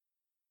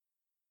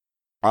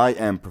I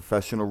am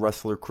professional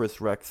wrestler Chris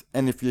Rex,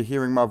 and if you're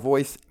hearing my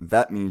voice,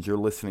 that means you're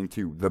listening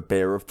to the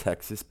Bear of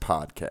Texas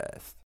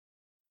podcast.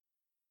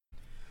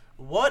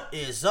 What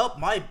is up,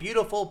 my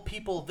beautiful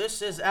people?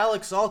 This is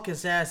Alex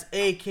Alcazaz,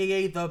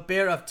 aka the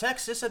Bear of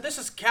Texas, and this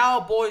is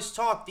Cowboys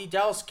Talk, the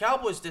Dallas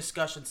Cowboys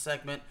discussion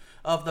segment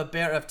of the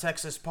Bear of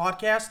Texas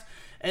podcast.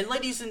 And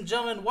ladies and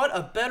gentlemen, what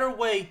a better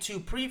way to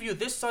preview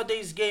this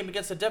Sunday's game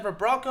against the Denver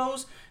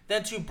Broncos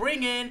than to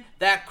bring in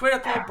that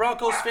critical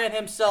Broncos fan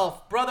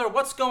himself. Brother,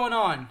 what's going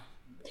on?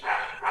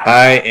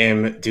 I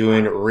am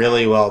doing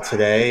really well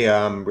today.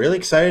 I'm really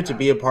excited to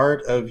be a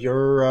part of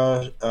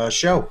your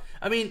show.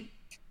 I mean,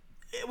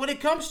 when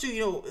it comes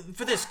to,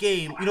 for this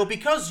game,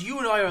 because you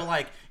and I are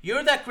like,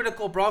 you're that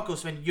critical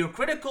Broncos fan. You're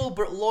critical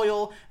but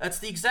loyal. That's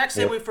the exact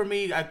same way for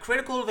me. I'm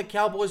critical of the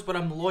Cowboys, but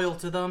I'm loyal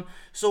to them.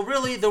 So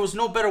really, there was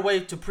no better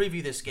way to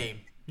preview this game.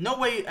 No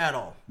way at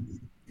all.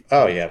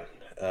 Oh, yeah.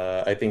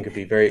 I think it'd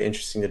be very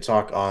interesting to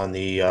talk on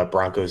the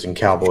Broncos and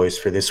Cowboys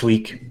for this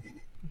week.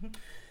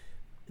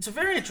 It's a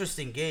very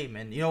interesting game,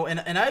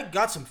 and I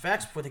got some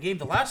facts before the game.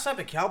 The last time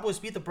the Cowboys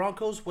beat the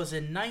Broncos was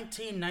in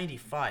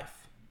 1995.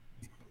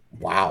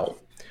 Wow.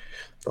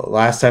 The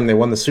last time they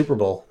won the Super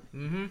Bowl.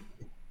 Mm-hmm.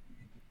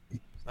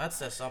 That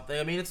says something.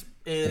 I mean,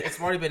 it's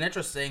already been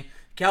interesting.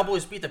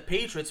 Cowboys beat the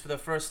Patriots for the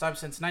first time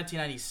since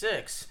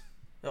 1996,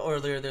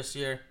 earlier this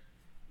year.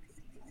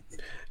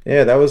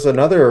 Yeah, that was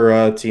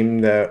another team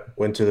that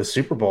went to the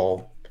Super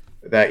Bowl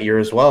that year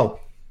as well.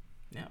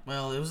 Yeah,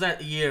 well, it was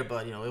that year,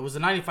 but, it was the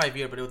 95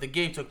 year, but the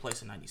game took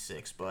place in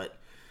 96, but...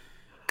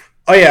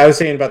 Oh, yeah, I was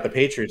saying about the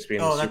Patriots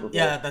being the Super Bowl.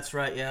 Yeah, that's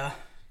right, yeah.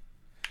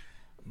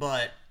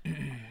 But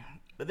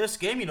this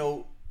game,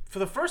 for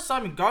the first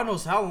time in God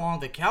knows how long,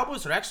 the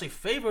Cowboys are actually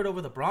favored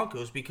over the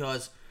Broncos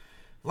because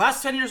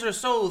last 10 years or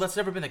so, that's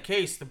never been the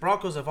case. The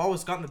Broncos have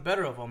always gotten the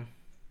better of them.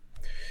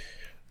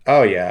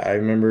 Oh, yeah, I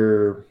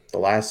remember the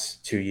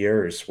last 2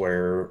 years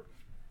where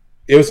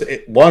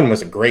one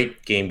was a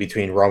great game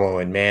between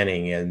Romo and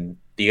Manning, and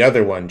the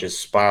other one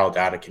just spiraled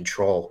out of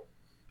control.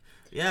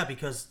 Yeah,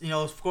 because,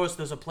 of course,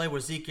 there's a play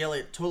where Zeke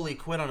Elliott totally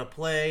quit on a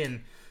play,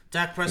 and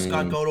Dak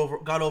Prescott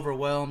got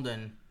overwhelmed,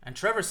 and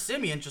Trevor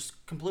Siemian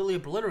just completely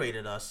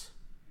obliterated us.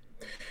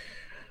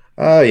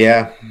 Oh,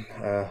 yeah.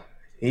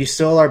 He's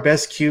still our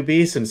best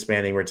QB since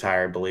Manning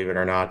retired, believe it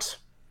or not.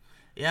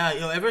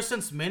 Yeah, ever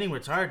since Manning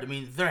retired, I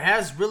mean, there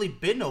has really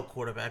been no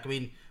quarterback. I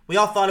mean, we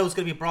all thought it was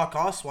going to be Brock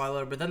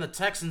Osweiler, but then the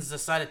Texans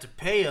decided to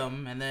pay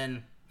him, and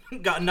then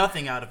got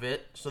nothing out of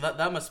it. So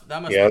that must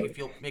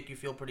make you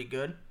feel pretty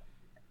good.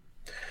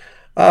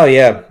 Oh,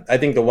 yeah. I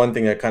think the one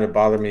thing that kind of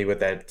bothered me with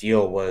that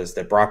deal was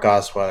that Brock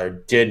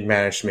Osweiler did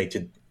manage to make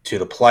to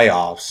the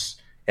playoffs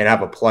and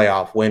have a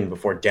playoff win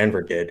before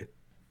Denver did.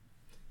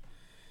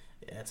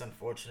 Yeah, it's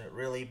unfortunate,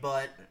 really.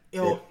 But,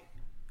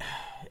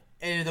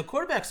 and the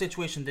quarterback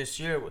situation this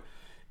year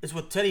is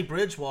with Teddy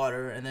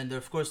Bridgewater, and then,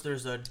 of course,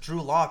 there's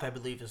Drew Lock, I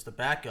believe, is the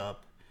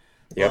backup.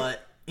 Yep.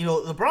 But,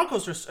 the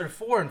Broncos are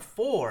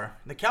 4-4.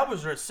 The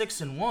Cowboys are at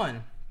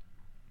 6-1.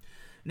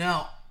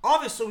 Now,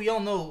 obviously, we all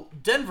know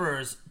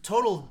Denver's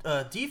total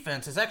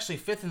defense is actually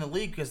fifth in the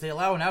league because they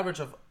allow an average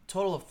of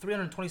total of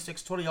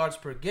 326 total yards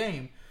per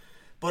game.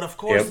 But, of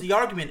course, The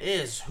argument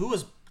is, who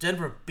has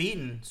Denver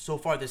beaten so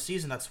far this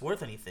season that's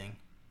worth anything?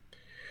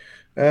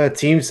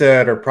 Teams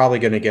that are probably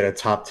going to get a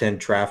top 10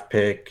 draft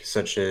pick,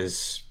 such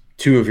as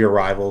two of your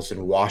rivals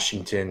in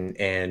Washington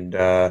and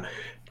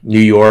New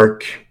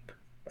York,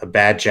 a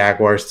bad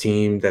Jaguars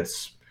team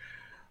that's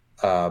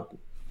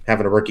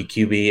having a rookie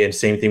QB, and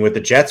same thing with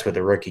the Jets with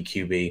a rookie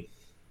QB.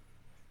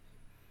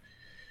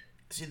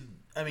 See,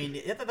 I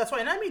mean, that's why,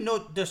 and I mean no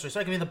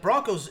disrespect. I mean, the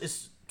Broncos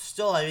is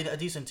still a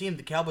decent team.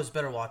 The Cowboys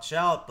better watch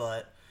out,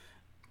 but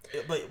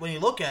when you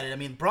look at it, I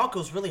mean,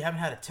 Broncos really haven't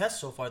had a test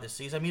so far this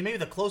season. I mean, maybe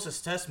the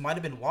closest test might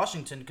have been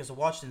Washington because of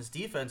Washington's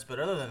defense, but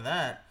other than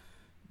that,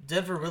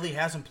 Denver really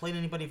hasn't played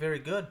anybody very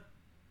good.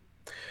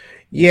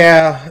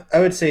 Yeah, I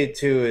would say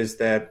too is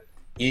that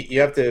you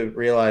have to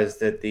realize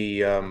that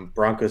the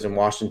Broncos and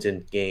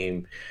Washington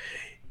game,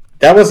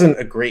 that wasn't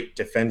a great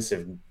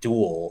defensive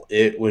duel.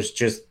 It was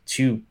just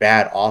two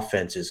bad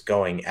offenses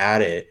going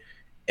at it.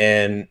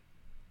 And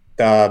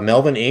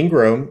Melvin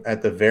Ingram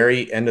at the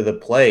very end of the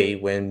play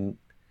when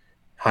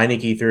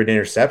Heineke threw an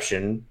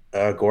interception,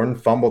 Gordon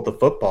fumbled the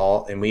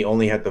football, and we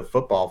only had the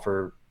football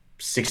for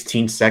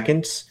 16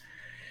 seconds.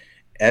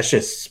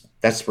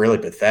 That's really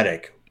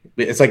pathetic.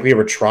 It's like we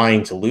were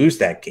trying to lose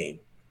that game.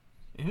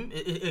 Mm-hmm.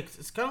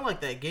 It's kind of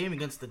like that game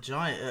against the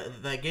Giants.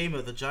 That game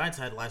of the Giants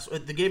had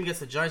the game against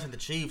the Giants and the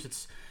Chiefs.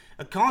 It's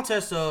a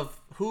contest of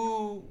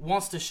who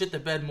wants to shit the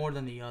bed more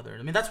than the other.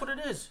 I mean, that's what it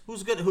is.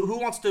 Who's good? Who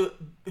wants to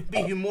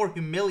be more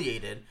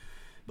humiliated?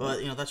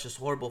 But that's just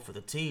horrible for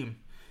the team.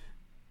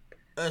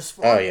 As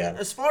far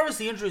as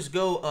the injuries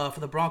go for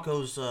the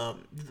Broncos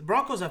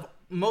have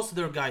most of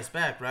their guys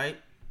back, right?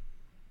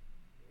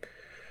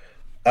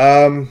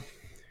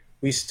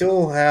 We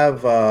still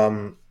have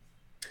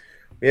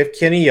we have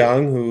Kenny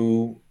Young,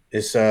 who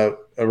is a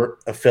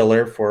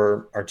filler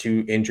for our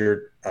two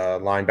injured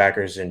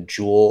linebackers in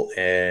Jewell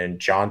and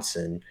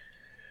Johnson.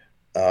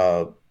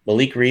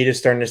 Malik Reed is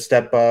starting to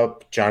step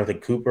up. Jonathan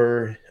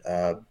Cooper,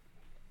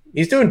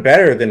 he's doing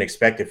better than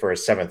expected for a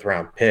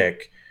 7th-round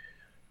pick.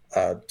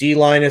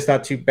 D-line is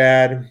not too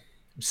bad.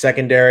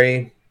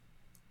 Secondary,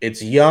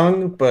 it's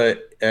young,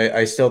 but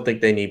I still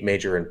think they need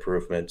major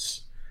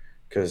improvements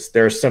because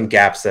there are some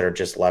gaps that are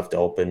just left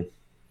open.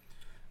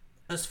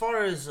 As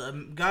far as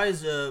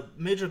guys,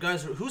 major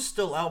guys, who's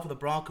still out for the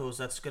Broncos?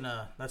 That's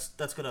gonna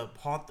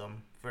haunt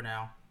them for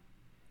now.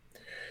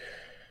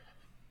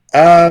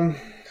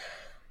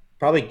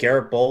 Probably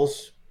Garrett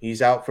Bowles.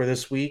 He's out for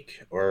this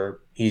week,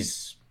 or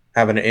he's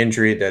having an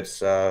injury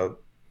that's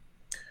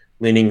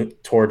leaning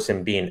towards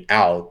him being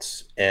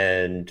out.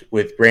 And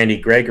with Randy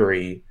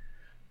Gregory,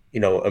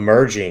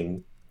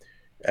 emerging,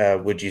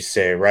 would you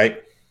say,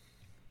 right?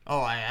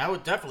 Oh, I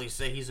would definitely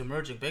say he's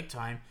emerging big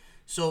time.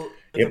 So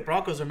if Yep. the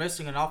Broncos are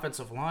missing an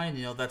offensive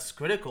line, that's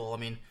critical. I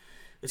mean,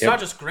 it's Yep. not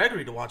just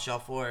Gregory to watch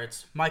out for;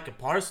 it's Micah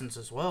Parsons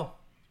as well.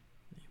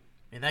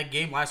 In that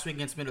game last week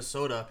against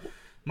Minnesota,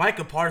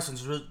 Micah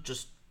Parsons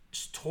just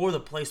tore the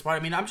place apart.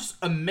 I mean, I'm just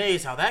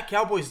amazed how that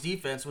Cowboys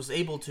defense was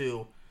able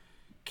to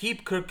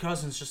keep Kirk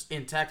Cousins just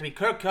intact. I mean,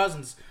 Kirk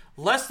Cousins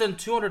less than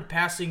 200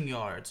 passing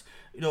yards.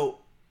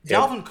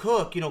 Dalvin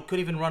Cook, couldn't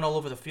even run all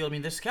over the field. I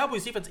mean, this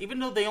Cowboys defense, even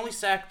though they only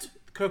sacked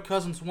Kirk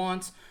Cousins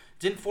once,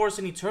 didn't force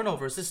any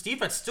turnovers, this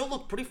defense still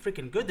looked pretty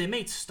freaking good. They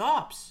made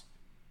stops.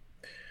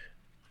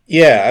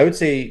 Yeah, I would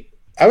say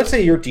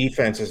your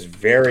defense is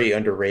very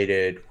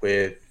underrated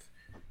with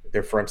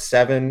their front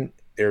seven,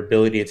 their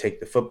ability to take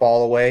the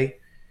football away,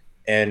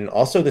 and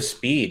also the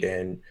speed.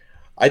 And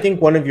I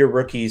think one of your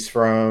rookies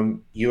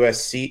from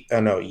UCLA,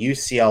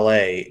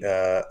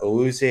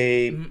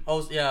 Ouze,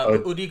 Oh yeah, uh,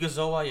 Udi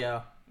Gazoa,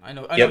 yeah, I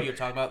know who yep, you're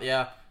talking about.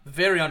 Yeah,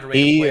 very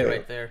underrated he, player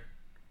right there.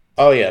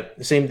 oh yeah,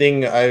 the same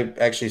thing I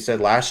actually said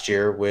last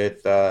year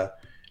with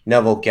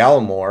Neville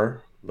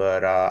Gallimore,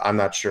 but I'm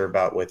not sure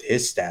about with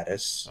his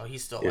status. Oh,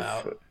 he's still If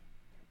out.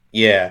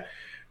 Yeah,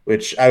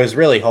 which I was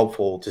really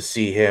hopeful to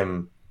see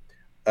him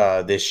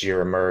this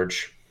year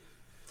emerge.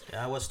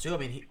 Yeah, I was too. I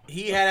mean,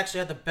 he had actually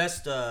had the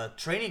best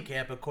training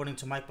camp according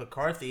to Mike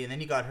McCarthy, and then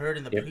he got hurt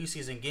in the Yep.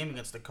 preseason game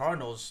against the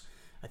Cardinals.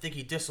 I think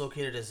he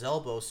dislocated his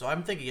elbow. So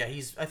I'm thinking, yeah,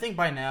 I think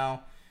by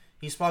now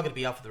he's probably gonna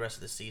be out for the rest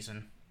of the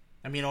season.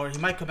 I mean, or he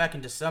might come back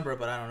in December,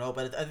 but I don't know.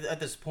 But at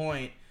this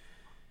point,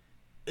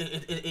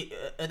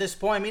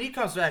 I mean, he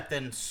comes back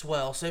then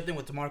swell. Same thing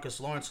with DeMarcus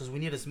Lawrence because we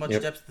need as much Yep.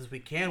 depth as we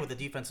can with the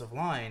defensive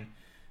line.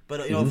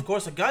 But Hmm. of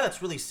course, a guy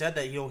that's really said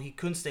that he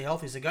couldn't stay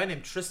healthy is a guy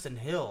named Tristan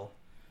Hill.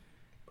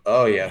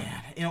 Oh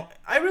yeah. Man,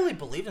 I really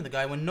believed in the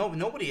guy when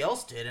nobody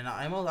else did, and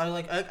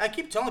I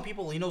keep telling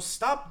people,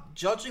 stop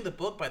judging the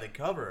book by the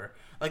cover.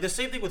 Like the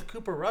same thing with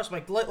Cooper Rush. I'm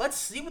like, let's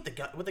see what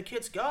the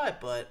kid's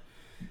got. But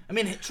I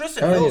mean,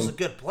 Tristan Oh Hill is yeah. a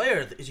good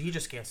player. He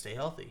just can't stay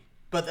healthy.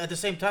 But at the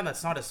same time,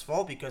 that's not his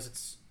fault because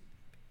it's.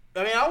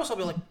 I mean, I always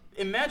be like,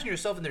 imagine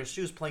yourself in their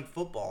shoes playing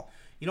football.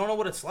 You don't know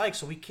what it's like,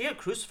 so we can't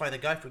crucify the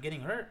guy for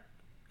getting hurt.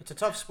 It's a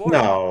tough sport.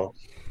 No,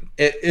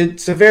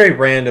 it's a very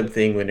random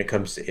thing when it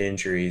comes to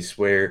injuries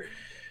where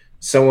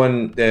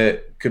someone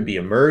that could be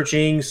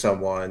emerging,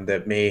 someone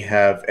that may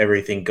have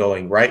everything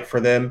going right for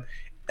them,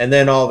 and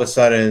then all of a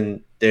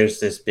sudden there's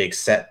this big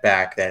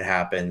setback that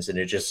happens, and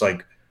it just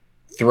like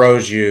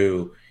throws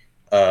you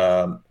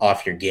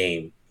off your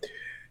game.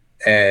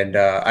 And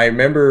I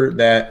remember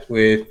that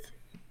with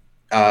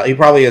he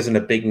probably isn't a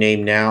big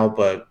name now,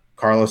 but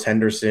Carlos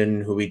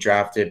Henderson, who we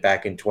drafted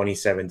back in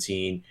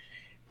 2017,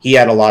 he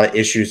had a lot of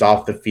issues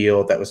off the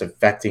field that was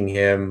affecting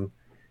him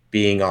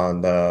being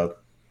on the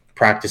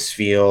practice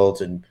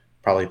field and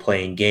probably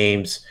playing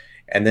games.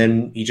 And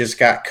then he just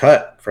got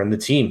cut from the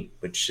team,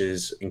 which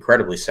is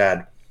incredibly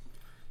sad.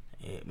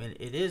 I mean,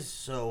 it is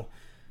so.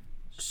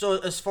 So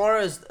as far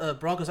as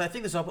Broncos, I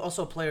think there's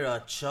also a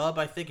player Chubb.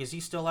 I think is he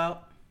still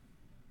out?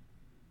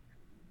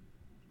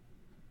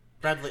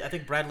 Bradley, I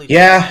think Bradley Chubb.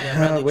 Yeah, Yeah,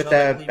 Bradley with Chubb,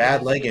 I that believe it bad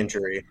is. leg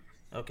injury.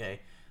 Okay,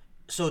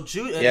 so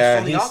Yeah,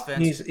 for the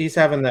offense, he's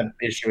having that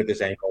issue with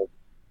his ankle.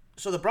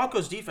 so the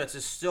Broncos defense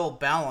is still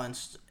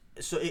balanced.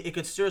 So it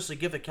could seriously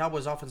give the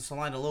Cowboys offensive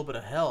line a little bit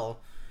of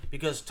hell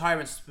because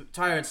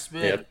Tyron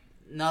Smith. Yep.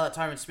 Now that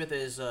Tyron Smith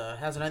is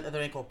has another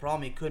ankle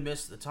problem, he could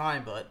miss the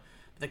time, but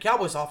the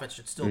Cowboys offense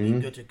should still be Hmm.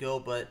 good to go.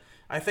 But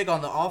I think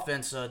on the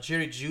offense,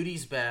 Jerry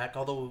Judy's back,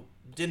 although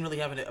didn't really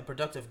have a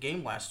productive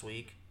game last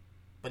week,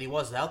 but he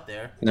was out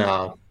there.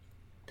 No.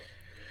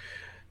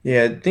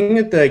 Yeah, the thing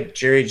with like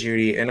Jerry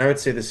Judy, and I would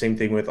say the same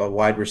thing with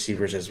wide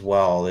receivers as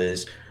well,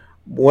 is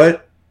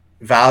what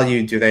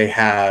value do they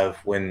have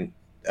when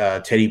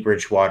Teddy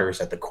Bridgewater is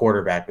at the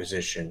quarterback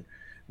position?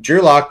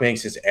 Drew Lock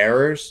makes his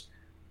errors,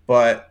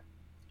 but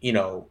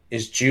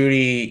is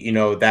Judy,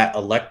 that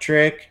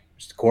electric?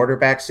 Is the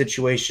quarterback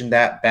situation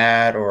that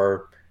bad,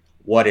 or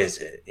what is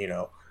it?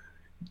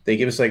 They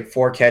give us like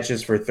 4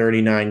 catches for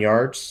 39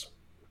 yards,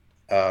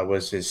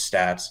 was his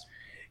stats.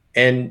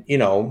 And,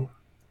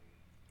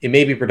 it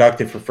may be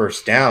productive for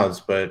first downs,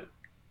 but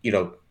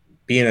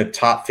being a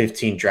top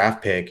 15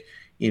 draft pick,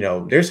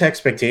 there's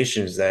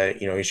expectations that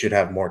he should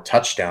have more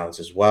touchdowns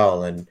as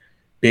well and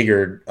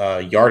bigger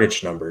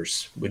yardage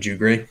numbers. Would you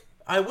agree?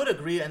 I would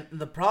agree, and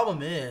the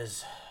problem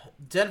is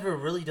Denver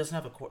really doesn't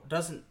have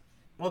doesn't.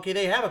 Okay,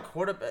 they have a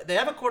quarterback. They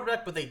have a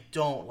quarterback, but they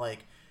don't like.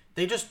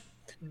 They just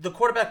the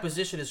quarterback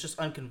position is just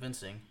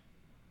unconvincing.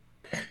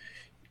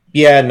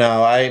 Yeah,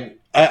 no,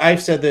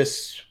 I've said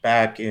this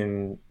back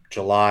in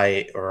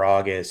July or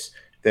August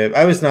that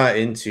I was not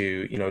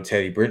into,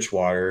 Teddy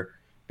Bridgewater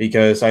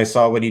because I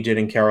saw what he did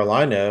in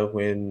Carolina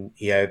when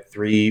he had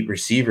three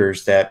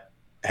receivers that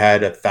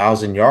had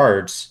 1,000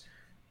 yards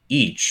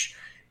each,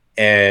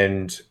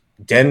 and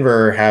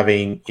Denver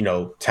having,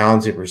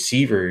 talented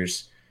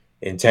receivers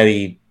and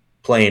Teddy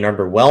playing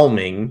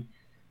underwhelming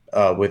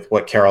with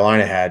what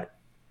Carolina had,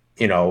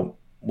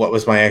 what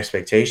was my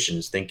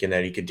expectations? Thinking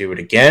that he could do it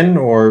again,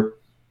 or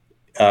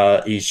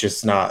he's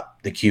just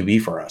not the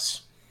QB for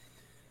us.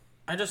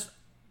 I just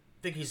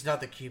think he's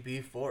not the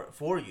QB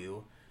for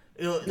you.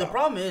 The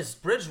problem is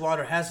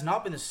Bridgewater has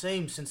not been the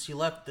same since he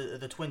left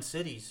the Twin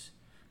Cities.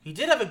 He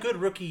did have a good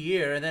rookie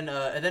year, and then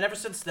ever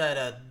since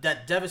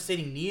that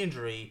devastating knee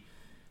injury,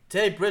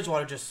 Teddy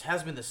Bridgewater just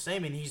has been the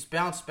same, and he's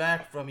bounced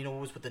back from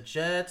was with the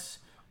Jets,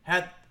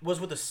 was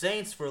with the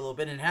Saints for a little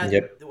bit, and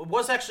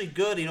was actually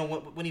good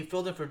when he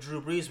filled in for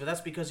Drew Brees, but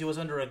that's because he was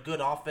under a good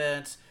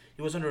offense,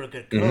 he was under a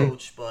good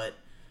coach, but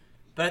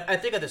I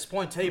think at this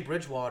point Teddy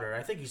Bridgewater,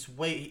 I think he's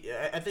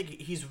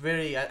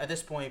very at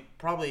this point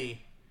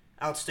probably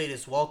outstayed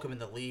his welcome in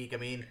the league. I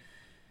mean,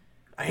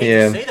 I hate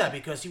to say that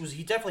because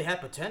he definitely had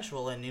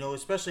potential, and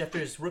especially after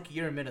his rookie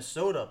year in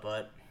Minnesota.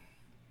 But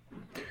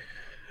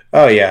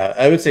oh yeah,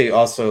 I would say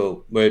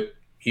also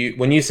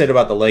when you said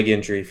about the leg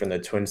injury from the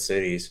Twin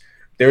Cities,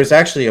 there was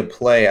actually a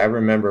play I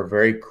remember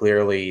very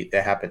clearly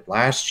that happened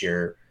last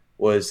year.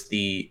 Was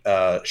the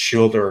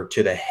shoulder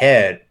to the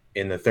head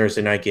in the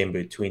Thursday night game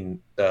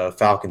between the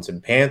Falcons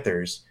and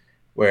Panthers,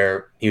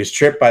 where he was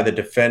tripped by the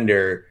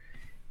defender,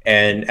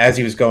 and as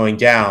he was going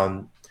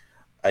down,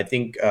 I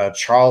think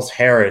Charles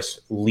Harris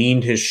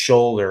leaned his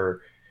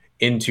shoulder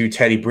into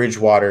Teddy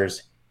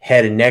Bridgewater's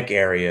head and neck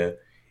area,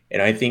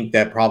 and I think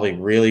that probably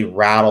really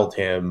rattled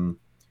him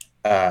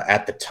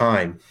at the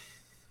time.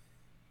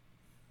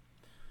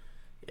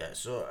 Yeah,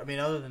 so I mean,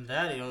 other than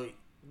that,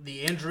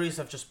 the injuries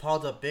have just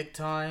piled up big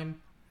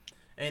time,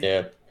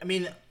 and I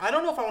mean, I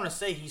don't know if I want to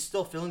say he's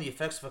still feeling the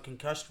effects of a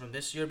concussion from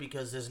this year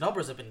because his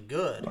numbers have been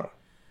good,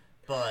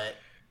 but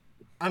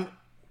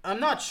I'm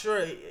not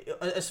sure.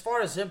 As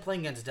far as him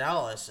playing against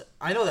Dallas,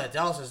 I know that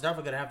Dallas is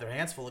definitely going to have their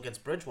hands full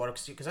against Bridgewater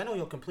because I know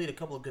he'll complete a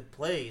couple of good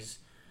plays.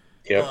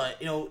 Yeah.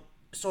 But,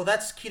 so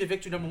that's key to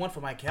victory number one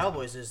for my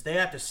Cowboys is they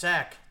have to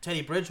sack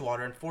Teddy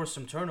Bridgewater and force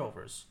some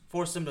turnovers.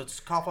 Force him to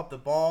cough up the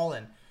ball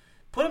and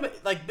put him,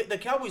 like, the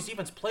Cowboys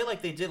defense play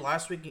like they did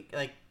last week.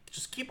 Like,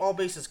 just keep all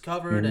bases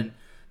covered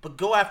but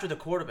go after the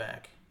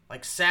quarterback.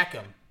 Like, sack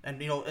him. And,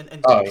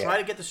 try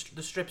to get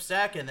the strip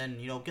sack and then,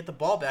 get the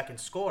ball back and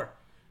score.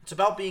 It's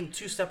about being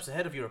 2 steps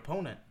ahead of your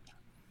opponent.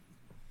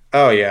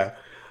 Oh, yeah.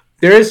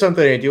 There is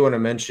something I do want to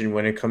mention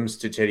when it comes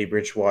to Teddy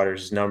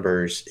Bridgewater's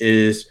numbers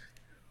is,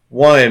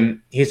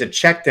 one, he's a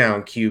check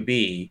down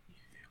QB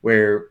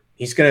where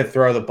he's going to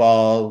throw the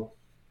ball,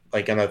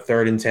 like on a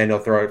 3rd and 10, he'll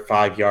throw it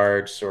 5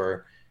 yards,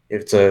 or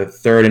if it's a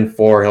 3rd and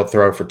 4, he'll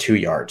throw it for 2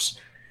 yards.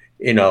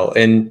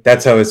 And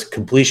that's how his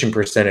completion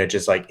percentage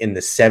is like in the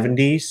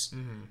 70s.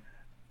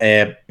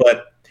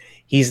 But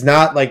he's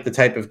not like the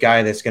type of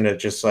guy that's going to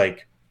just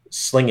like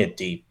sling it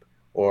deep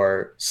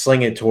or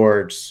sling it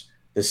towards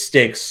the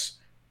sticks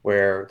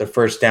where the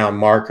first down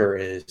marker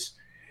is.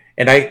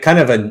 And I kind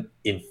of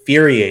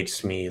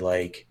infuriates me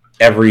like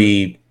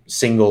every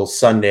single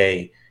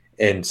Sunday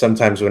and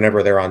sometimes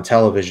whenever they're on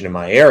television in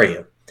my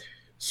area.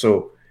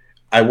 So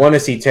I want to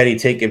see Teddy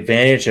take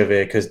advantage of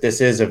it because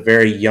this is a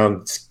very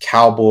young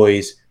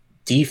Cowboys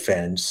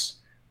defense,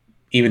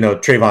 even though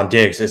Trayvon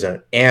Diggs is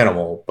an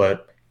animal,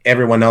 but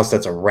everyone else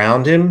that's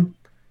around him,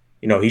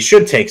 he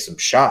should take some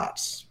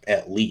shots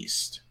at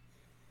least.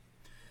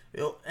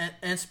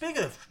 And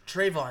speaking of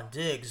Trayvon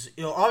Diggs,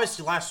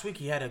 obviously last week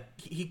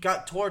he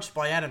got torched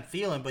by Adam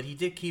Thielen, but he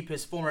did keep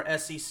his former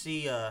SEC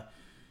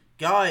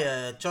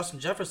guy Justin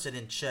Jefferson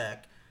in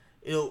check.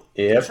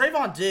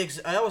 Trayvon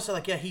Diggs, I always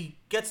say he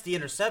gets the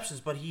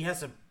interceptions, but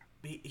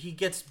he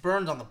gets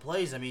burned on the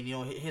plays. I mean,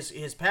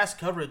 his pass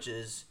coverage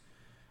is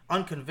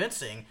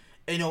unconvincing.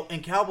 And,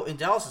 in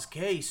Dallas's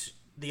case,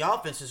 the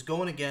offense is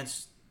going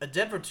against a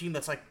Denver team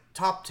that's like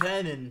top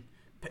 10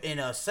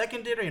 in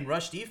secondary and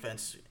rush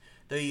defense.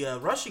 The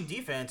rushing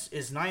defense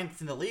is 9th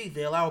in the league.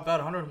 They allow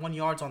about 101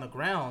 yards on the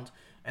ground,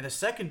 and the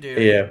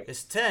secondary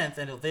is 10th,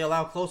 and they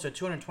allow close to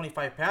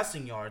 225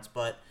 passing yards.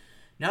 But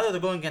now that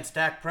they're going against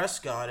Dak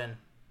Prescott, and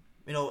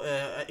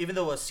even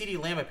though CeeDee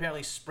Lamb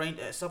apparently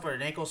suffered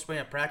an ankle sprain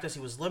at practice,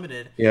 he was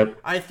limited. Yep.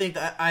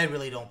 I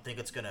really don't think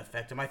it's going to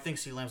affect him. I think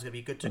CeeDee Lamb's going to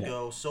be good to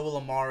go. So will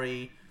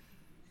Amari,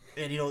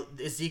 and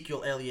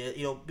Ezekiel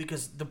Elliott.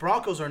 Because the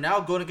Broncos are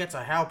now going against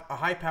a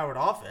high-powered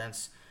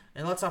offense.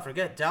 And let's not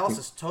forget,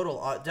 Dallas's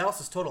total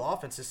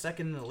offense is 2nd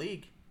in the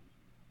league.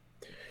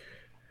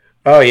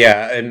 Oh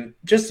yeah, and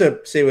just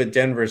to say with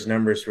Denver's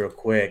numbers real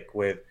quick,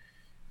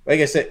 like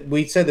I said,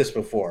 we said this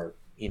before.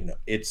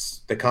 it's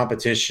the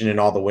competition and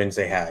all the wins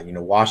they had.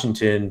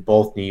 Washington,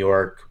 both New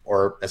York,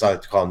 or as I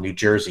like to call them, New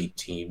Jersey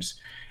teams,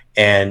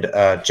 and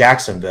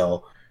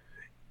Jacksonville.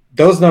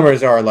 Those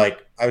numbers are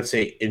like, I would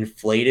say,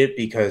 inflated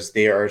because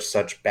they are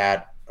such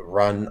bad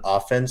run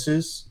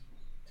offenses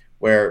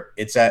where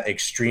it's at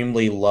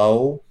extremely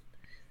low.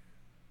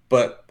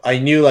 But I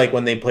knew like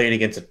when they played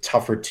against the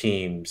tougher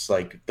teams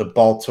like the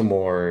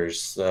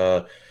Baltimores,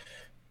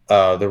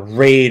 the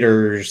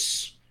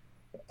Raiders,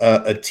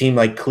 a team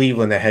like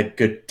Cleveland that had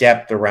good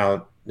depth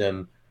around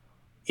them,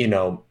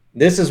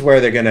 this is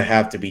where they're going to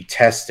have to be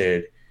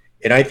tested.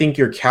 And I think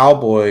your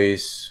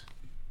Cowboys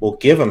will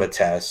give them a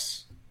test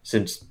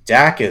since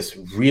Dak is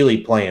really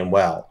playing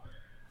well.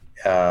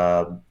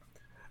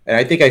 And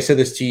I think I said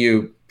this to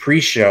you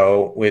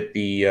pre-show with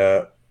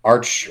the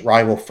arch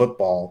rival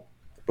football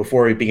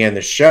before we began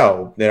the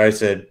show, that I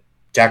said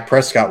Dak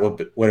Prescott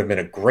would have been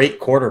a great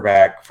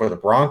quarterback for the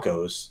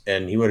Broncos,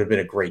 and he would have been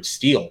a great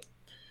steal.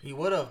 He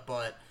would have,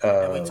 but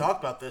and we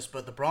talked about this,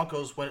 but the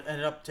Broncos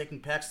ended up taking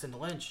Paxton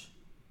Lynch.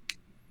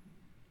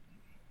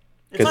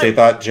 Because they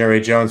thought Jerry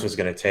Jones was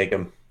going to take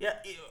him. Yeah,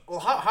 well,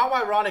 how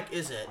ironic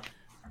is it?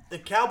 The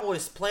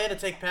Cowboys plan to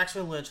take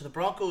Paxton Lynch, and the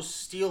Broncos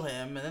steal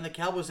him, and then the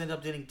Cowboys end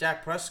up getting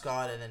Dak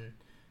Prescott, and then,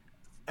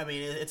 I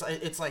mean,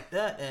 it's like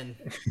that, and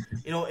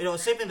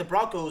same thing. The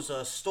Broncos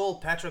stole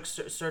Patrick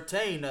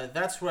Surtain.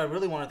 That's who I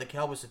really wanted the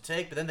Cowboys to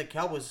take, but then the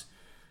Cowboys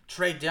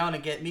trade down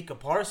and get Micah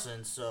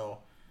Parsons. So,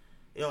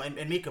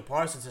 and Micah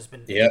Parsons has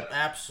been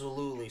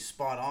absolutely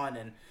spot on.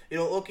 And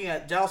looking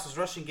at Dallas's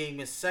rushing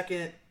game is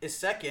second,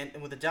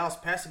 and with the Dallas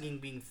passing game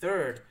being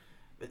third.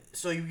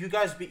 So you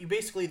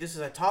basically, this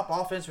is a top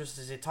offense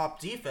versus a top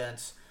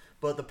defense.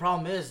 But the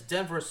problem is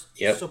Denver's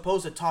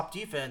supposed top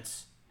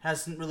defense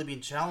hasn't really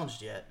been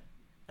challenged yet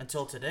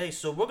until today.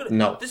 So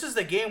this is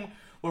the game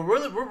where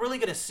we're really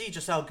gonna see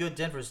just how good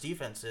Denver's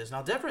defense is.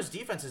 Now Denver's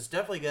defense is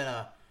definitely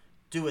gonna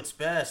do its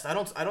best. I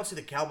don't see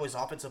the Cowboys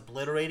offense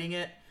obliterating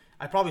it.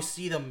 I probably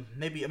see them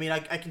maybe. I mean, I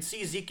can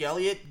see Zeke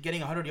Elliott getting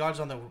 100 yards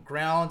on the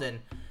ground, and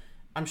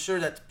I'm sure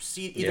that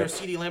either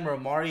CeeDee Lamb or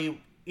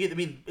Amari. I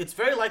mean, it's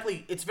very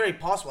likely, it's very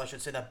possible, I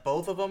should say, that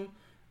both of them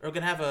are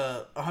going to have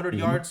 100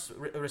 yards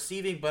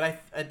receiving. But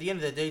at the end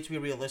of the day, to be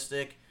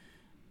realistic,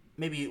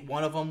 maybe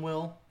one of them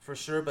will for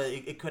sure. But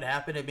it could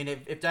happen. I mean,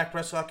 if Dak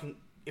Prescott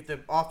if the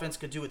offense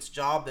could do its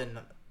job, then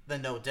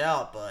no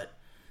doubt.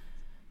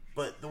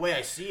 But the way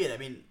I see it, I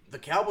mean, the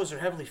Cowboys are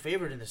heavily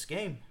favored in this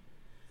game.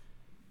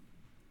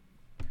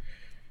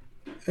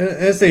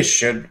 As they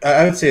should.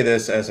 I would say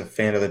this as a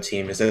fan of the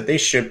team, is that they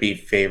should be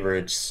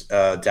favorites,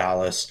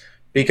 Dallas.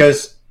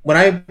 Because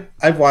when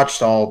I've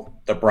watched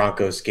all the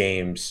Broncos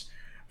games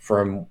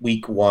from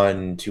week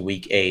 1 to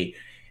week 8,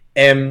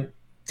 and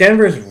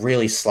Denver's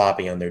really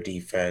sloppy on their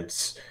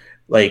defense.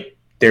 Like,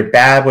 they're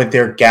bad with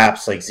their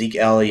gaps, like Zeke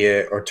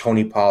Elliott or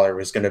Tony Pollard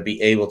was going to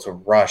be able to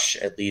rush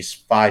at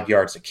least 5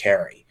 yards a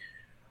carry.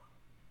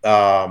 You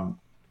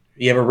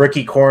have a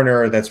rookie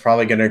corner that's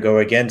probably going to go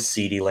against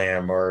CeeDee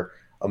Lamb or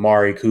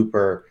Amari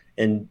Cooper.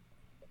 And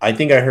I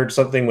think I heard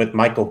something with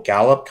Michael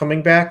Gallup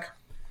coming back.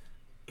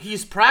 He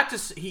is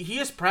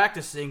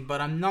practicing,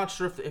 but I'm not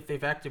sure if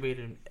they've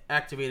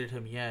activated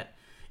him yet.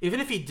 Even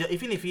if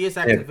he is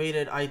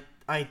activated,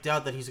 I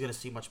doubt that he's going to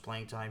see much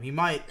playing time. He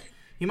might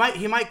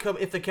come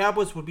if the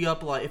Cowboys would be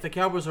up if the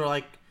Cowboys are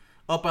like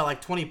up by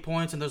like 20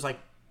 points and there's like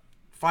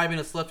 5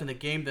 minutes left in the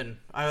game, then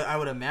I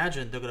would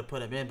imagine they're going to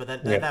put him in. But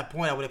at that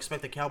point, I would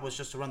expect the Cowboys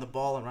just to run the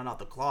ball and run out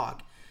the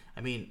clock.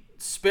 I mean,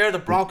 spare the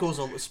Broncos,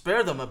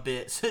 spare them a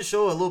bit,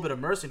 show a little bit of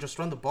mercy, just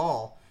run the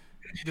ball,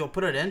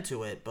 put an end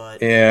to it.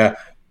 But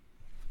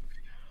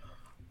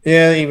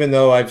yeah, even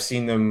though I've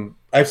seen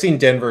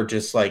Denver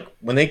just like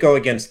when they go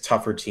against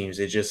tougher teams,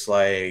 it's just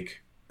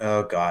like,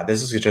 oh god,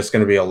 this is just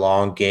going to be a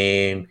long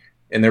game,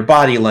 and their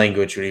body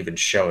language would even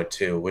show it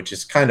too, which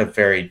is kind of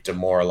very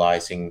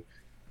demoralizing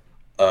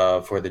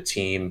for the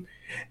team.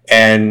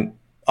 And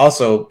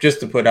also, just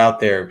to put out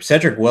there,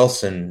 Cedric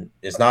Wilson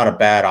is not a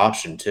bad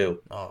option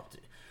too. Oh,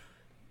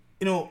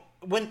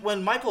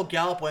 when Michael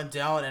Gallup went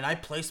down and I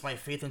placed my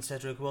faith in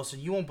Cedric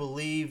Wilson, you won't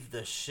believe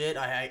the shit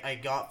I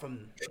got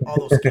from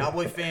all those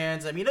Cowboy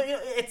fans. I mean,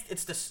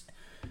 it's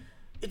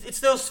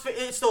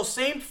those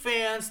same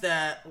fans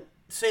that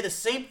say the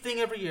same thing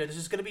every year. This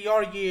is going to be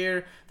our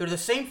year. They're the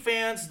same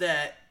fans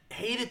that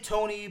hated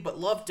Tony but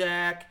loved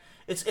Dak.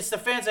 It's the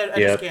fans that I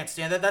just can't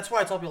stand. That's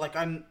why I tell people like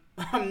I'm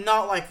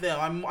not like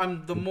them.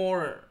 I'm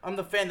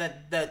the fan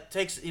that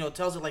takes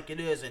tells it like it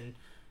is and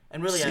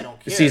really I don't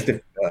care.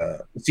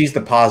 Sees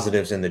the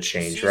positives in the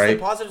change, right? Sees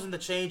the positives in the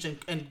change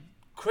and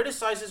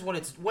criticizes when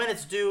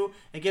it's due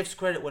and gives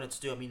credit when it's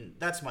due. I mean,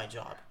 that's my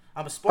job.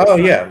 I'm a sports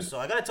writer, so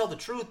I got to tell the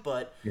truth.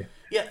 But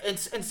and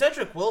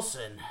Cedric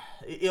Wilson,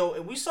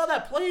 we saw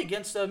that play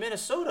against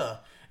Minnesota,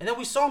 and then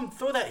we saw him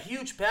throw that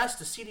huge pass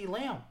to CeeDee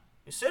Lamb.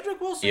 Cedric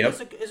Wilson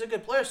is a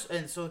good player,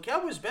 and so the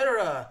Cowboys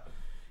better.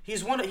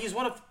 He's one of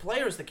the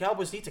players the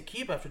Cowboys need to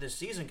keep after this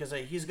season because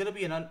he's gonna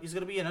be an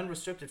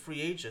unrestricted free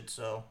agent.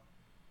 So,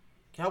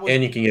 Cowboys,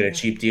 and you can get a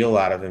cheap deal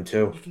out of him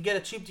too. You can get a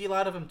cheap deal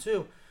out of him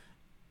too.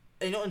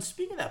 And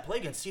speaking of that play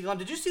against CeeDee Lamb,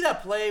 did you see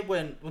that play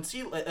when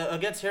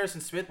against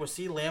Harrison Smith where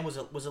CeeDee Lamb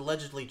was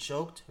allegedly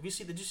choked? Did you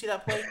see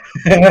that play?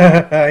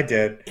 I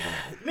did.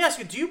 Let me ask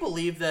you, do you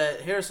believe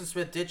that Harrison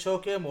Smith did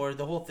choke him, or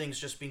the whole thing's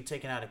just being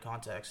taken out of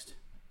context?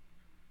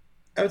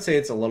 I would say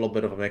it's a little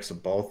bit of a mix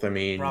of both. I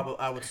mean, Probably,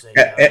 I would say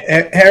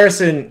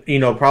Harrison, he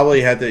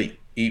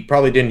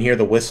probably didn't hear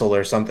the whistle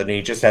or something. And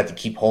he just had to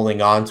keep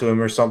holding on to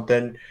him or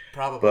something.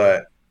 Probably.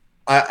 But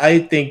I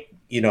think,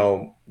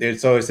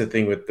 there's always the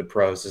thing with the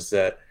pros is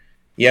that,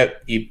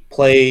 you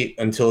play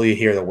until you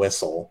hear the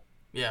whistle.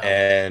 Yeah.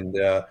 And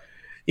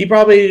he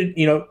probably,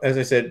 as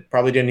I said,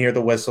 probably didn't hear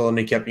the whistle, and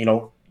he kept,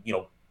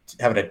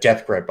 having a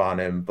death grip on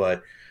him.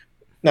 But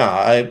no,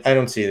 I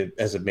don't see it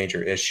as a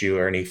major issue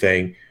or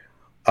anything.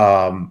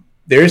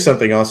 There is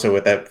something also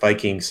with that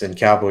Vikings and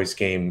Cowboys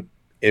game.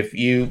 If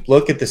you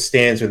look at the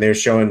stands when they were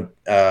showing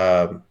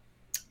Cooper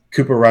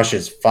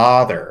Rush's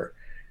father,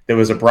 there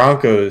was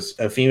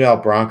a female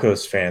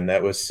Broncos fan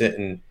that was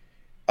sitting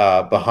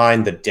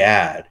behind the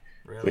dad,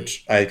 really?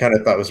 Which I kind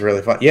of thought was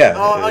really fun. Yeah.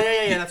 Oh,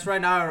 yeah. That's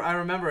right. Now I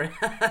remember it.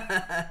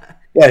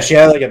 Yeah, she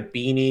had like a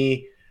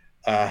beanie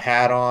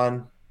hat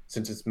on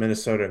since it's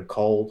Minnesota and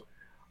cold.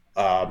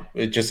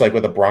 It just like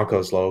with a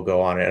Broncos logo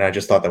on it, and I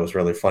just thought that was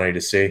really funny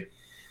to see.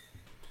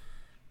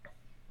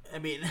 I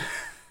mean,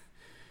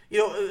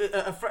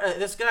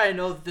 this guy I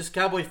know, this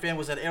Cowboy fan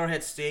was at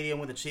Arrowhead Stadium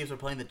when the Chiefs were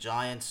playing the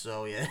Giants.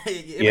 So yeah,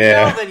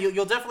 now then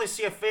you'll definitely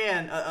see a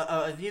fan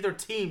of either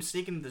team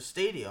sneaking into the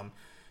stadium.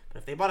 But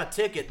if they bought a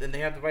ticket, then they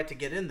have the right to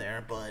get in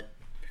there. But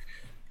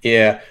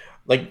yeah,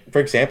 like for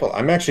example,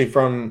 I'm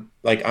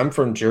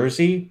from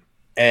Jersey,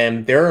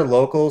 and there are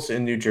locals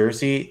in New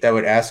Jersey that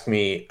would ask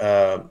me,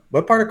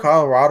 "What part of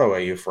Colorado are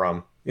you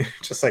from?" I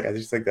just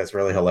think that's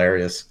really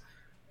hilarious.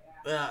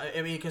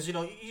 I mean, because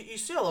you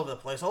see all over the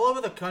place, all over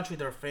the country,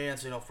 there are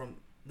fans.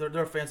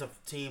 They're fans of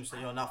teams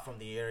that not from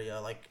the area.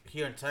 Like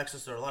here in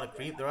Texas, there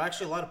are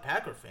actually a lot of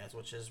Packer fans,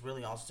 which is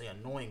really honestly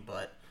annoying,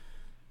 but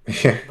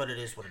it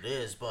is what it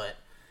is. But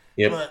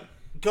but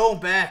going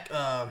back,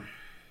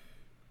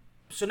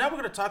 so now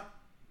we're gonna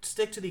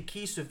stick to the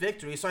keys to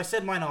victory. So I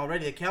said mine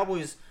already. The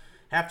Cowboys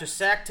have to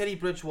sack Teddy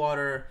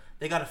Bridgewater.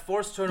 They got to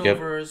force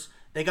turnovers.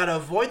 Yep. They got to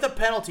avoid the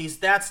penalties.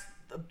 That's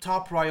the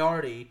top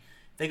priority.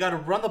 They got to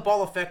run the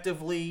ball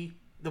effectively.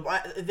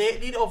 They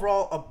need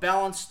overall a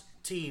balanced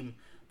team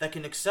that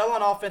can excel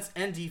on offense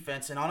and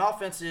defense. And on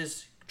offense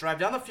is drive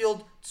down the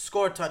field,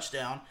 score a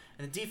touchdown.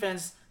 And the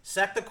defense,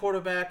 sack the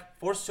quarterback,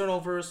 force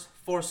turnovers,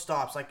 force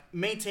stops. Like,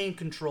 maintain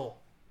control.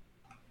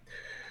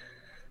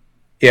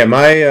 Yeah,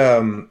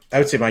 I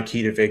would say my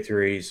key to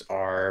victories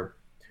are,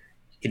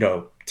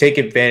 take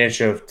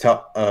advantage of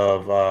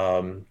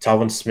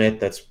Talvin Smith.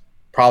 That's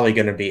probably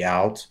going to be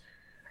out.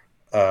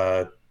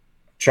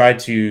 Try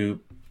to,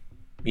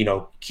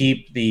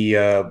 keep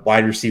the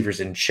wide receivers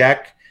in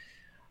check.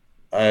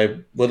 I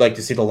would like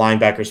to see the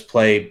linebackers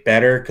play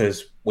better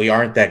because we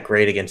aren't that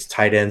great against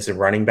tight ends and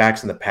running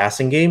backs in the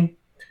passing game.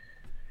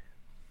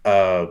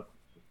 Run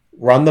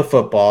the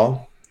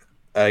football.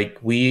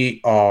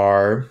 We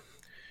have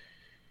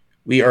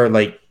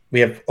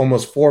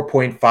almost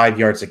 4.5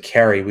 yards a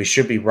carry. We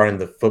should be running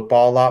the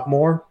football a lot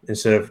more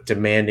instead of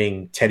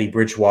demanding Teddy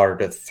Bridgewater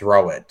to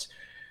throw it.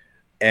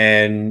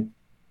 And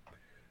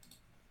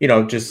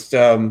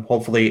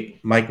hopefully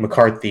Mike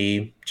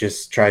McCarthy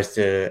just tries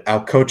to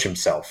outcoach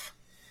himself.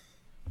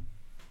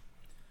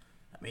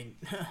 I mean,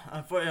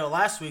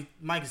 last week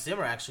Mike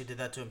Zimmer actually did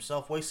that to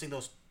himself, wasting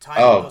those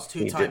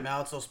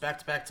timeouts, those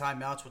back-to-back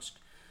timeouts,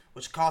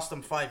 which cost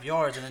him 5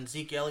 yards, and then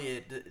Zeke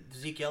Elliott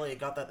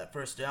got that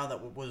first down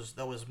that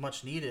was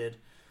much needed.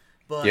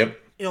 But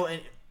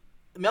and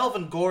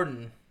Melvin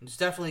Gordon is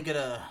definitely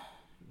gonna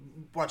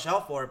watch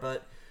out for it,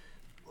 but.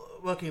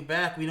 Looking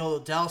back, we know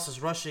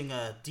Dallas's rushing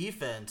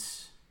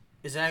defense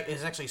is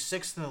actually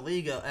sixth in the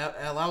league.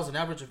 Allows an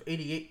average of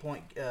 88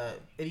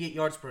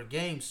 yards per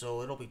game,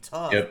 so it'll be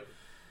tough. Yep.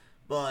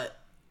 But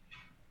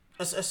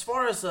as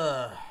far as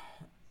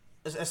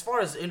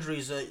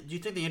injuries, do you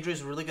think the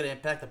injuries are really going to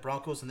impact the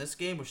Broncos in this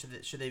game, or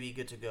should they be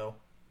good to go?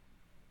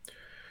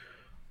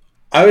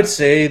 I would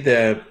say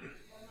that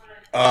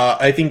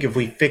I think if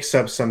we fix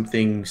up some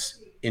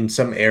things in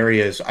some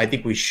areas, I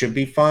think we should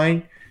be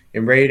fine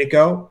and ready to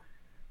go.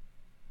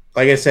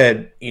 Like I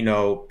said,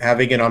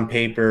 having it on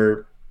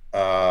paper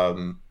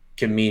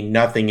can mean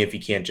nothing if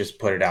you can't just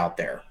put it out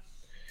there.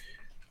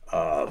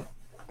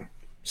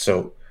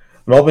 So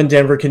I'm hoping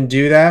Denver can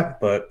do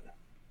that, but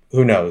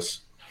who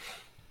knows?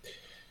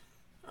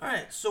 All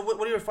right. So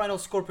what are your final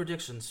score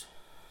predictions?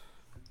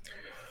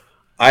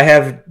 I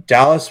have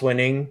Dallas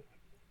winning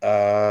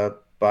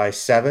by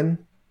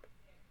 7.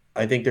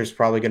 I think there's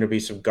probably going to be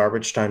some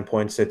garbage time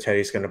points that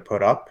Teddy's going to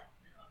put up.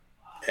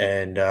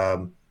 And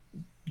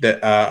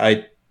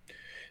I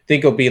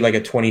think it'll be like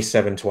a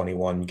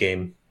 27-21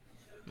 game.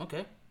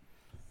 Okay.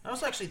 I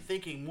was actually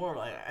thinking more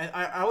like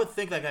I would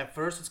think like at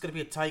first it's going to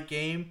be a tight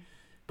game,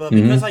 but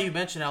because how you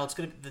mentioned how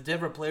the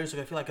Denver players are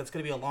going to feel like it's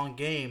going to be a long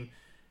game,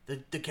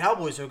 the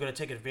Cowboys are going to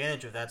take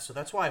advantage of that. So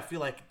that's why I feel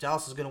like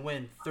Dallas is going to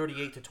win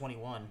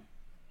 38-21.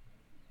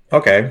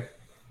 Okay.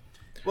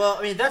 Well,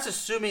 I mean, that's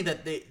assuming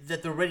that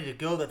they're ready to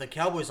go. That the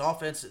Cowboys'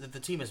 offense, that the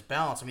team is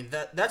balanced. I mean,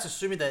 that's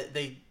assuming that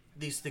the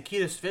key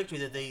to this victory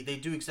that they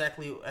do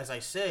exactly as I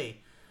say.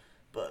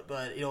 But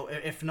you know,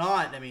 if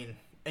not, I mean,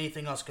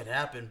 anything else could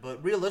happen.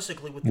 But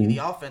realistically, with the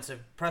offensive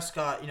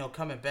Prescott, you know,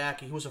 coming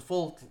back, he was a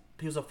full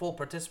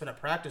participant at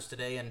practice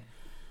today, and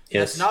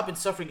has not been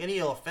suffering any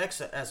ill effects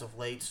as of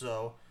late.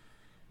 So,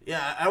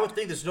 yeah, I would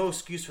think there's no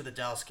excuse for the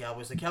Dallas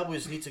Cowboys. The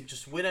Cowboys need to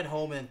just win at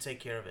home and take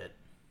care of it.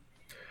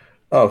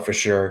 Oh, for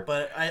sure.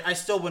 But I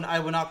still would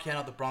not count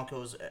out the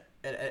Broncos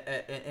in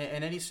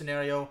any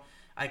scenario.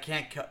 I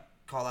can't count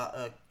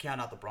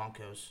out the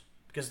Broncos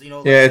because, you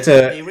know,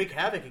 they wreak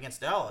havoc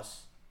against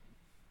Dallas.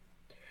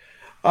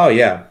 Oh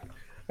yeah,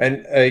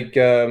 and like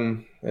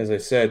as I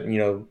said, you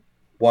know,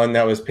 one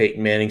that was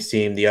Peyton Manning's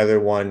team. The other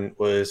one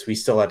was we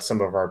still had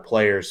some of our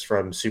players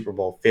from Super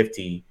Bowl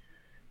 50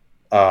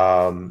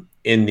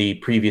 in the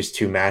previous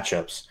two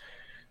matchups.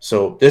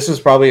 So this is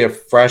probably a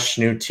fresh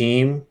new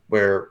team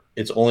where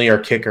it's only our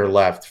kicker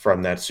left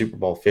from that Super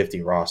Bowl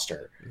 50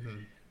 roster. Mm-hmm.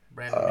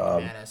 Brandon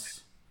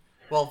McManus.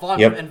 Well,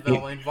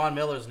 Von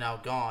Miller is now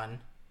gone.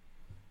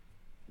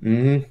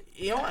 Mm-hmm.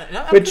 You know,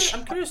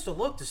 I'm curious to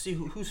look to see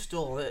who is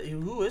still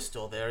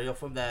there. You know,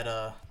 from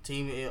that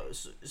team, you know,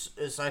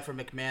 aside from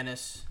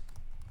McManus.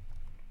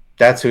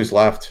 That's who's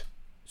left.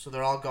 So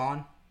they're all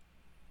gone.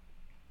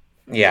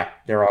 Yeah,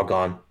 they're all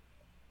gone,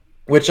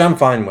 which I'm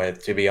fine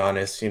with, to be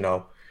honest. You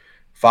know,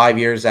 5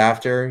 years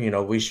after, you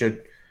know, we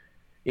should.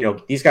 You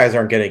know, these guys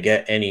aren't going to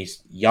get any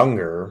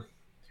younger,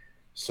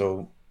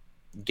 so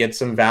get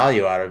some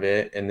value out of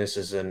it. And this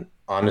is an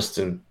honest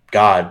to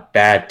God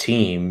bad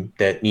team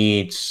that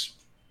needs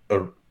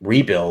a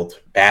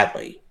rebuild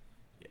badly.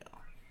 Yeah.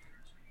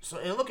 So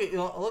and look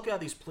at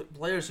these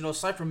players. You know,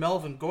 aside from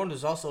Melvin Gordon,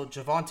 there's also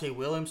Javonte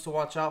Williams to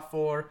watch out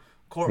for.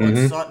 Cortland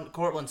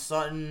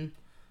Sutton.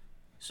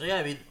 So yeah,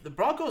 I mean the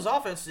Broncos'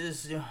 offense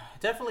is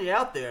definitely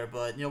out there,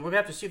 but you know we're gonna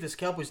have to see if this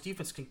Cowboys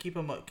defense can keep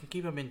them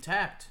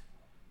intact.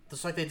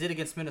 Just like they did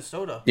against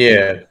Minnesota.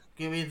 Yeah.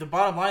 I mean, the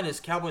bottom line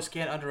is Cowboys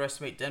can't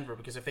underestimate Denver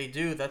because if they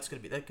do, that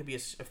could be a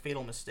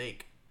fatal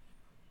mistake.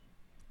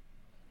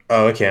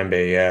 Oh, it can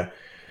be, yeah.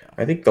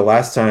 I think the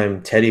last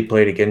time Teddy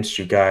played against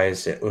you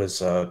guys, it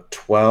was a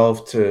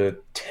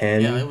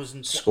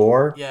 12-10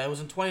 score. Yeah, it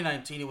was in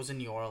 2019. It was in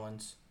New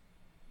Orleans.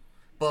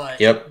 But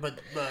but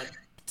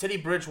Teddy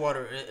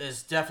Bridgewater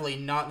is definitely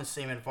not in the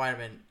same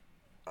environment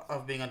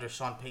of being under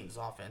Sean Payton's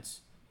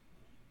offense.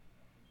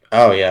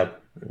 Oh yeah.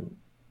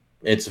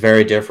 It's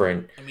very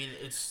different. I mean,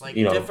 it's like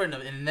different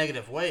in a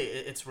negative way.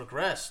 It's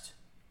regressed.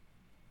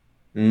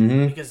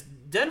 Mm-hmm. Because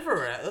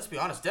Denver, let's be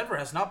honest, Denver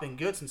has not been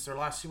good since their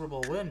last Super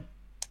Bowl win.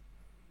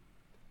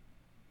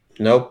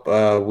 Nope.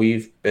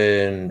 We've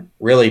been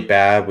really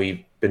bad.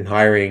 We've been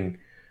hiring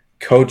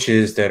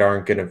coaches that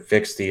aren't going to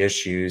fix the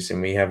issues,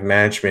 and we have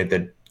management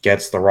that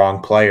gets the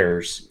wrong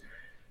players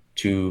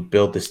to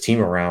build this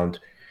team around.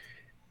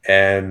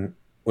 And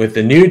with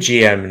the new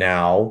GM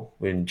now,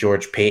 in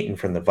George Payton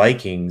from the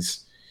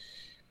Vikings,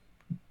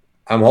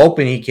 I'm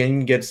hoping he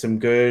can get some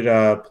good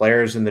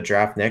players in the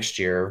draft next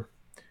year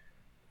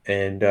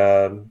and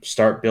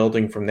start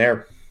building from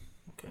there.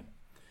 Okay.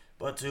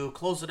 But to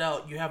close it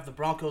out, you have the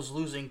Broncos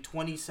losing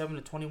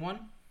 27-21?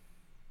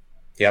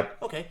 Yep.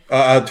 Okay.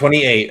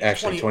 28,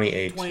 actually.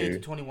 28 to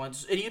 21.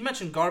 And you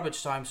mentioned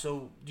garbage time,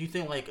 so do you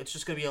think like it's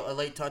just going to be a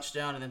late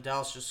touchdown and then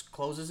Dallas just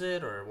closes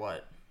it, or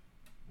what?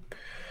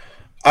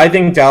 I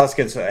think Dallas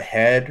gets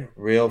ahead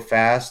real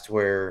fast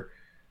where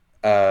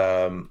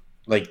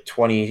like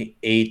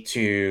 28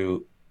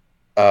 to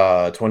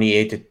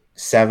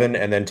 7,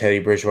 and then Teddy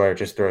Bridgewater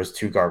just throws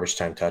 2 garbage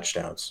time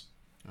touchdowns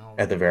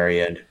at the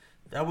very end.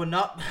 That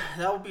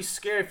would be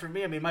scary for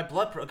me. I mean,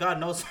 God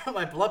knows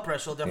my blood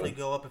pressure will definitely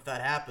go up if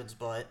that happens.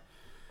 But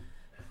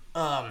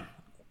final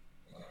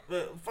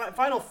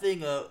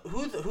thing,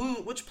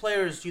 which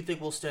players do you think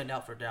will stand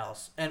out for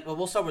Dallas? And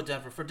we'll start with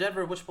Denver. For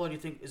Denver, which player do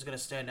you think is going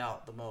to stand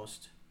out the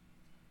most?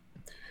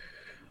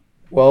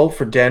 Well,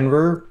 for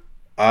Denver,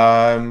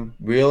 I'm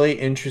really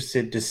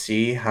interested to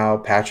see how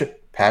Pat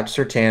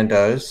Surtain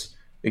does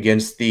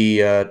against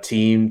the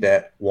team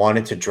that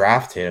wanted to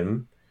draft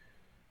him.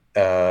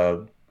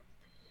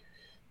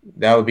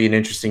 That would be an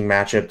interesting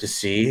matchup to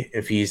see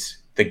if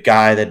he's the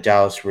guy that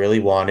Dallas really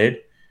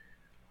wanted.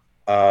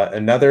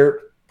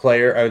 Another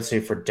player I would say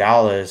for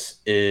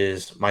Dallas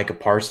is Micah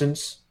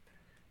Parsons,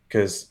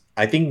 because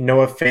I think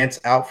Noah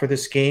Fant's out for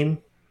this game.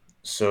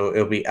 So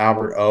it'll be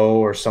Albert O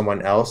or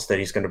someone else that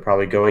he's going to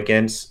probably go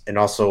against. And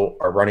also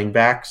our running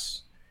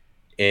backs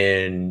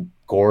in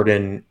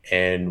Gordon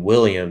and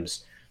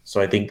Williams.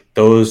 So I think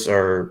those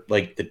are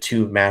like the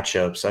 2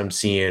 matchups I'm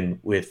seeing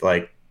with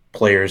like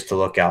players to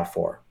look out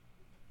for.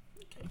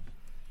 Okay.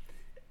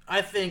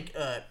 I think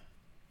I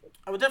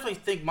would definitely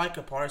think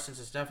Micah Parsons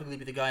is definitely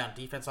be the guy on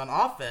defense. On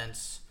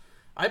offense,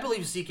 I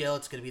believe Zeke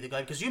Elliott's going to be the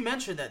guy because you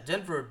mentioned that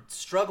Denver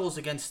struggles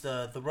against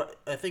the.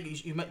 I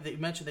think you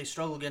mentioned they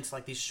struggle against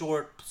like these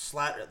short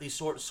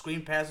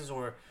screen passes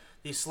or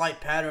these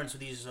slight patterns with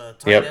these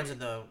tight ends in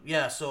the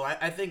So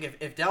I think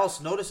if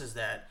Dallas notices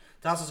that,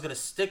 Dallas is going to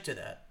stick to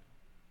that.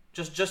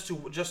 just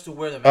to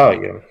wear them Oh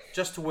out, yeah.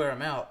 just to wear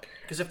them out.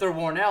 Because if they're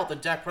worn out, then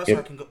Dak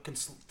Prescott can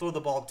throw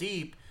the ball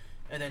deep,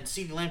 and then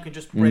CeeDee Lamb can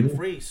just break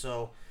free.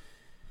 So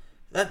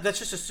that's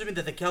just assuming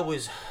that the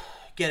Cowboys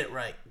get it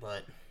right,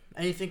 but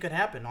anything could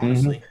happen,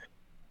 honestly.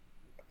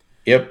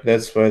 Yep,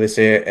 that's why they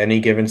say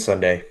any given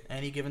Sunday.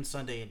 Any given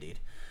Sunday, indeed.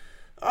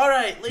 All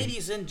right,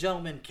 ladies and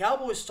gentlemen,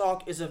 Cowboys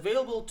Talk is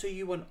available to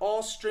you on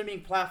all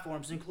streaming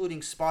platforms,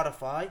 including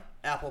Spotify,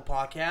 Apple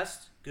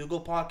Podcasts,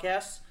 Google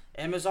Podcasts,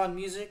 Amazon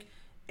Music,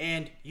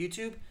 and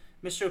YouTube.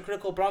 Mr.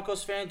 Critical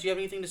Broncos fan, do you have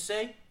anything to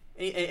say?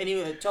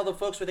 Tell the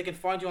folks where they can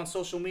find you on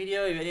social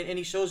media.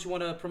 Any shows you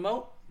want to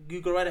promote?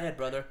 You go right ahead,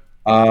 brother.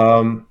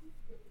 You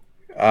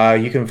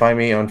can find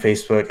me on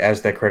Facebook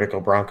as the Critical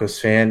Broncos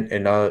fan,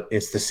 and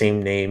it's the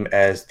same name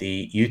as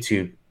the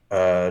YouTube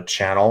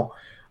channel.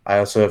 I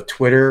also have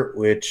Twitter,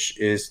 which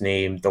is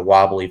named The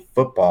Wobbly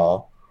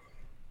Football.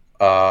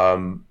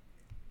 And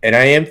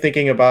I am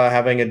thinking about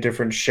having a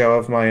different show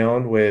of my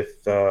own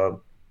with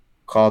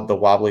called The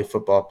Wobbly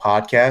Football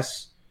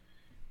Podcast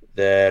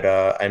that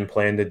I'm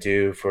planning to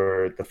do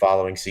for the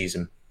following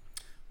season.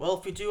 Well,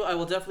 if you do, I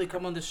will definitely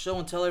come on this show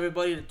and tell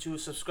everybody to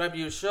subscribe to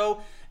your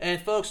show.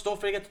 And folks, don't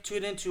forget to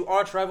tune in to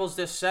Arch Rivals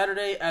this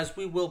Saturday as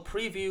we will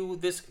preview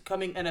this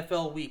coming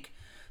NFL week.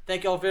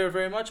 Thank you all very,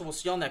 very much, and we'll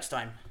see y'all next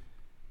time.